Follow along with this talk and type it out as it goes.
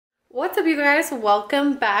What's up, you guys?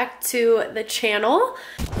 Welcome back to the channel.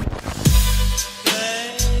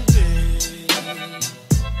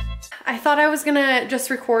 I thought I was gonna just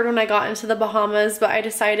record when I got into the Bahamas, but I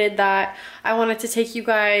decided that I wanted to take you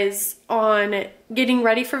guys on getting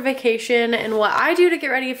ready for vacation and what I do to get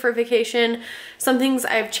ready for vacation. Some things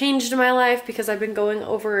I've changed in my life because I've been going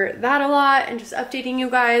over that a lot and just updating you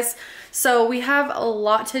guys. So we have a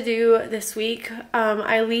lot to do this week.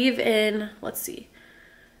 I leave in, let's see,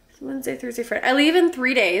 Wednesday, Thursday, Friday. I leave in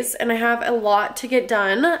 3 days and I have a lot to get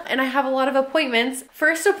done and I have a lot of appointments.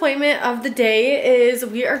 First appointment of the day is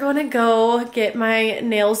we are going to go get my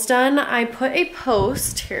nails done. I put a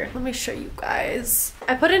post here. Let me show you guys.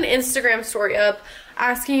 I put an Instagram story up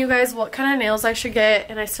asking you guys what kind of nails I should get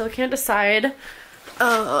and I still can't decide.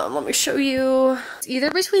 Let me show you. It's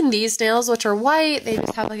either between these nails, which are white. They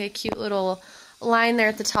just have like a cute little line there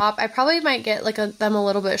at the top. I probably might get like them a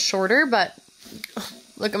little bit shorter, but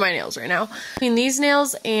look at my nails right now. Between these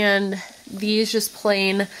nails and these just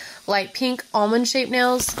plain light pink almond shaped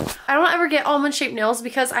nails. I don't ever get almond shaped nails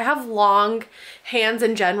because I have long hands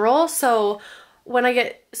in general. So when I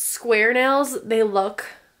get square nails, they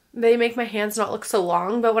make my hands not look so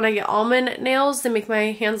long. But when I get almond nails, they make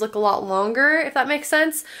my hands look a lot longer, if that makes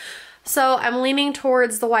sense. So I'm leaning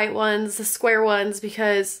towards the white ones, the square ones,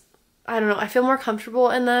 because I don't know, I feel more comfortable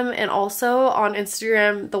in them, and also on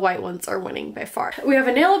Instagram, the white ones are winning by far. We have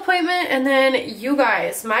a nail appointment, and then you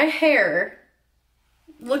guys, my hair,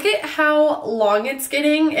 look at how long it's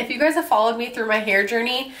getting. If you guys have followed me through my hair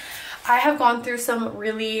journey, I have gone through some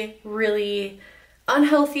really, really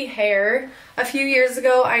unhealthy hair. A few years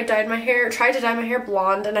ago, I tried to dye my hair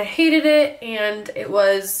blonde, and I hated it, and it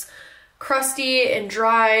was crusty and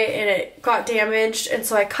dry, and it got damaged, and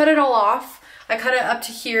so I cut it all off. I cut it up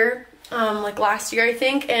to here. Like last year I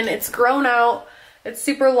think, and it's grown out. It's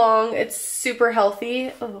super long, it's super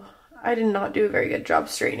healthy. Oh, I did not do a very good job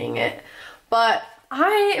straightening it, but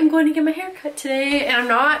I am going to get my hair cut today,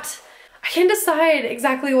 and I can't decide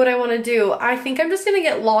exactly what I want to do. I think I'm just gonna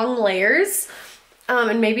get long layers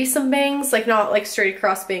and maybe some bangs, like not like straight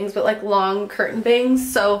across bangs, but like long curtain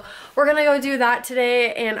bangs. So we're gonna go do that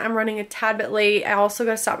today, and I'm running a tad bit late. I also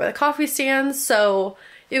gotta stop by the coffee stand, so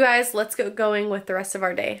you guys, let's get going with the rest of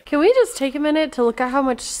our day. Can we just take a minute to look at how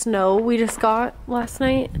much snow we just got last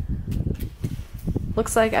night?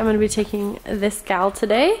 Looks like I'm gonna be taking this gal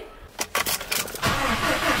today.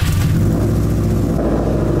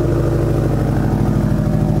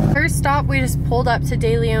 First stop, we just pulled up to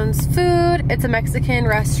De Leon's Food. It's a Mexican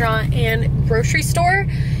restaurant and grocery store.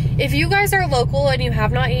 If you guys are local and you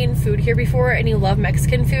have not eaten food here before and you love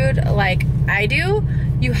Mexican food like I do,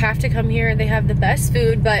 you have to come here. They have the best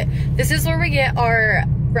food, but this is where we get our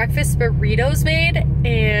breakfast burritos made,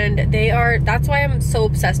 and that's why I'm so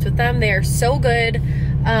obsessed with them. They are so good.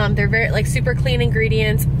 They're very like super clean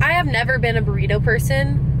ingredients. I have never been a burrito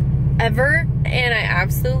person ever, and I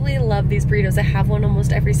absolutely love these burritos. I have one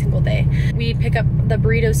almost every single day. We pick up the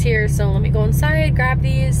burritos here, so let me go inside, grab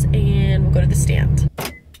these, and we'll go to the stand.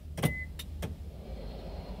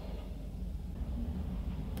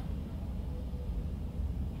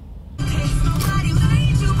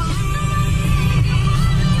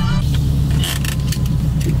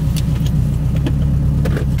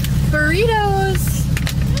 Burritos,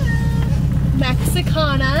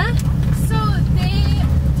 Mexicana. So they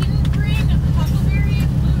didn't bring huckleberry,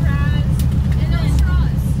 blue raz, and no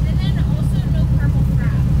straws, and then also no caramel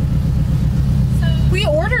crab. So We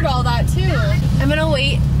ordered all that too. Yeah. I'm gonna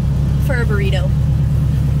wait for a burrito.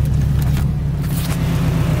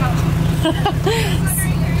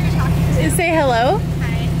 Say hello.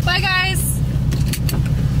 Hi. Bye guys.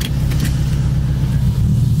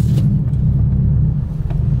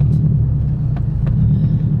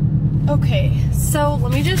 Okay, so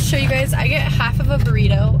let me just show you guys. I get half of a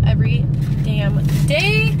burrito every damn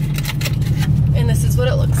day, and this is what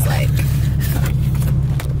it looks like.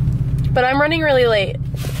 But I'm running really late,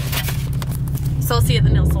 so I'll see you at the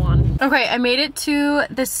nail salon. Okay, I made it to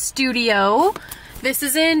the studio. This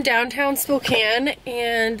is in downtown Spokane,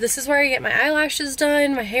 and this is where I get my eyelashes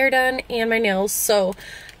done, my hair done, and my nails. So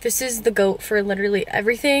this is the GOAT for literally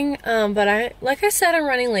everything. But like I said, I'm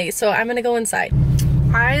running late, so I'm gonna go inside.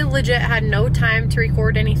 I legit had no time to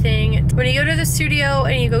record anything. When you go to the studio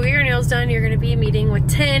and you go get your nails done, you're gonna be meeting with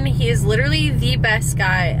Tin. He is literally the best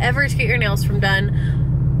guy ever to get your nails from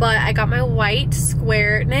done. But I got my white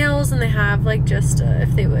square nails, and they have like just,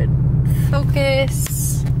 if they would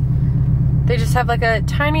focus, they just have like a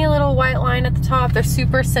tiny little white line at the top. They're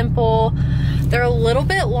super simple. They're a little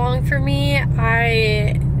bit long for me.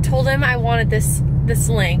 I told him I wanted this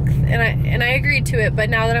length, and I agreed to it, but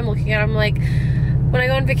now that I'm looking at them, like, When I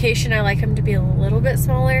go on vacation, I like them to be a little bit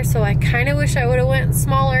smaller, so I kind of wish I would have went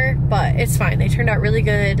smaller, but it's fine. They turned out really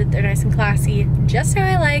good. They're nice and classy, just how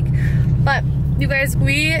I like. But you guys,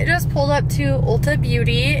 we just pulled up to Ulta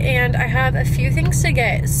Beauty and I have a few things to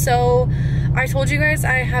get. So I told you guys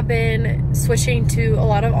I have been switching to a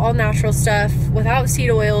lot of all natural stuff without seed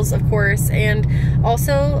oils, of course, and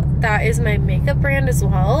also that is my makeup brand as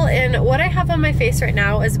well. And what I have on my face right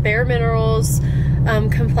now is Bare Minerals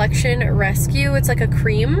Complexion Rescue. It's like a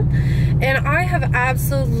cream and I have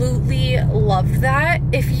absolutely loved that.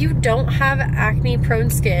 If you don't have acne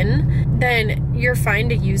prone skin, then you're fine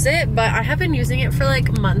to use it, but I have been using it for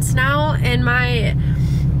like months now, and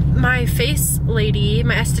my face lady,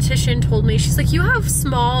 my esthetician, told me, she's like, you have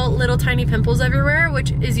small little tiny pimples everywhere,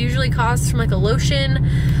 which is usually caused from like a lotion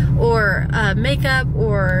or makeup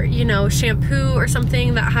or, you know, shampoo or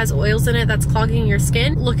something that has oils in it that's clogging your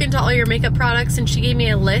skin. Look into all your makeup products, and she gave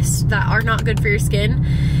me a list that are not good for your skin,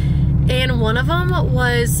 and one of them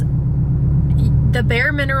was the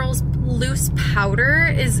Bare Minerals loose powder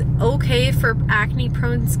is okay for acne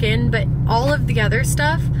prone skin, but all of the other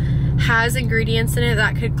stuff has ingredients in it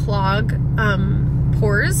that could clog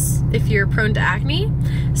pores if you're prone to acne.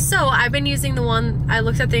 So I've been using the one, I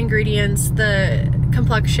looked at the ingredients, the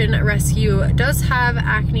Complexion Rescue does have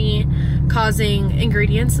acne causing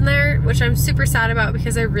ingredients in there, which I'm super sad about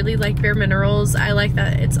because I really like Bare Minerals. I like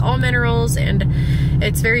that it's all minerals and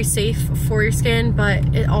it's very safe for your skin,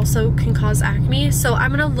 but it also can cause acne. So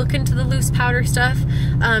I'm gonna look into the loose powder stuff.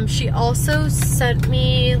 She also sent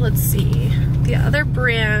me, let's see, the other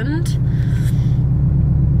brand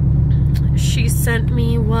she sent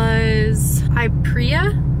me was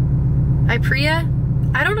Iprea.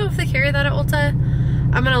 I don't know if they carry that at Ulta.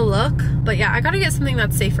 I'm gonna look, but yeah, I gotta get something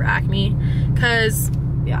that's safe for acne, because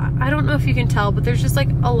yeah, I don't know if you can tell, but there's just like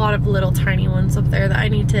a lot of little tiny ones up there that I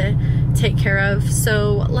need to take care of.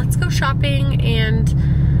 So let's go shopping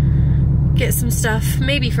and get some stuff,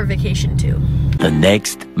 maybe for vacation too. The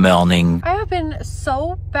next morning. I have been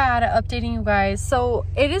so bad at updating you guys. So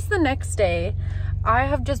it is the next day. I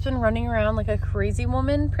have just been running around like a crazy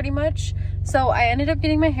woman pretty much. So I ended up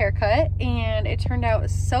getting my hair cut and it turned out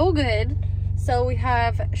so good. So we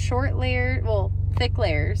have short layer, well, thick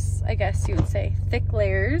layers, I guess you would say. Thick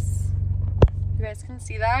layers. You guys can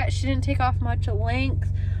see that. She didn't take off much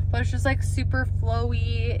length, but it's just like super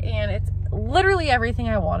flowy and it's literally everything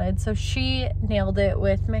I wanted. So she nailed it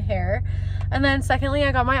with my hair. And then secondly,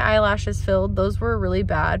 I got my eyelashes filled. Those were really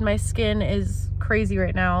bad. My skin is crazy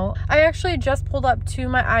right now. I actually just pulled up to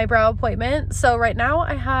my eyebrow appointment. So right now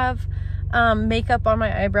I have makeup on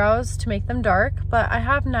my eyebrows to make them dark, but I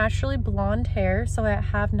have naturally blonde hair, so I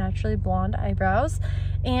have naturally blonde eyebrows,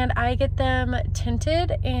 and I get them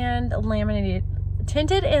tinted and laminated,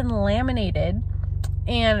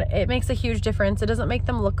 and it makes a huge difference. It doesn't make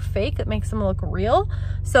them look fake, it makes them look real.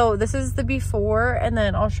 So this is the before, and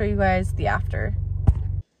then I'll show you guys the after.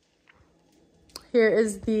 Here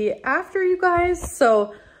is the after, you guys.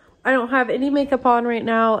 So I don't have any makeup on right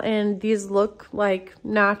now, and these look like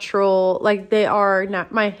natural, like they are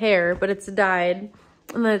not my hair, but it's dyed,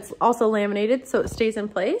 and then it's also laminated so it stays in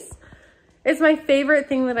place. It's my favorite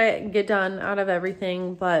thing that I get done out of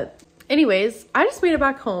everything. But anyways, I just made it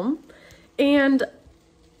back home and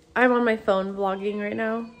I'm on my phone vlogging right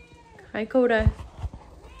now. Hi, Coda.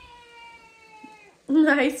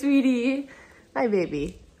 Hi, sweetie. Hi,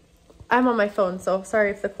 baby. I'm on my phone, so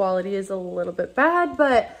sorry if the quality is a little bit bad,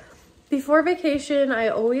 but before vacation, I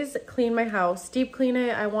always clean my house, deep clean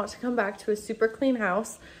it. I want to come back to a super clean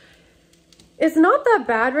house. It's not that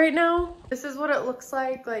bad right now. This is what it looks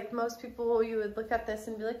like. Like most people, you would look at this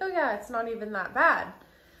and be like, oh yeah, it's not even that bad.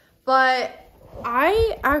 But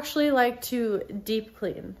I actually like to deep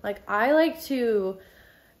clean. Like I like to,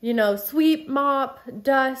 you know, sweep, mop,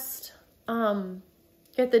 dust,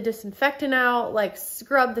 get the disinfectant out, like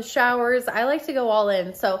scrub the showers. I like to go all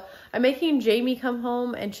in. So I'm making Jamie come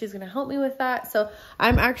home and she's gonna help me with that. So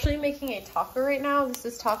I'm actually making a taco right now. This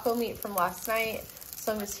is taco meat from last night.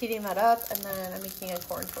 So I'm just heating that up, and then I'm making a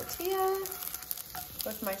corn tortilla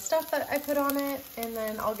with my stuff that I put on it, and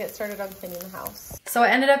then I'll get started on cleaning the house. So I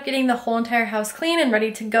ended up getting the whole entire house clean and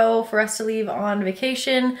ready to go for us to leave on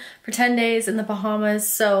vacation for 10 days in the Bahamas.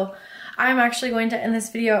 So I'm actually going to end this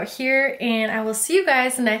video out here, and I will see you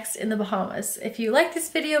guys next in the Bahamas. If you like this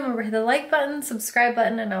video, remember to hit the like button, subscribe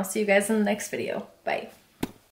button, and I'll see you guys in the next video. Bye.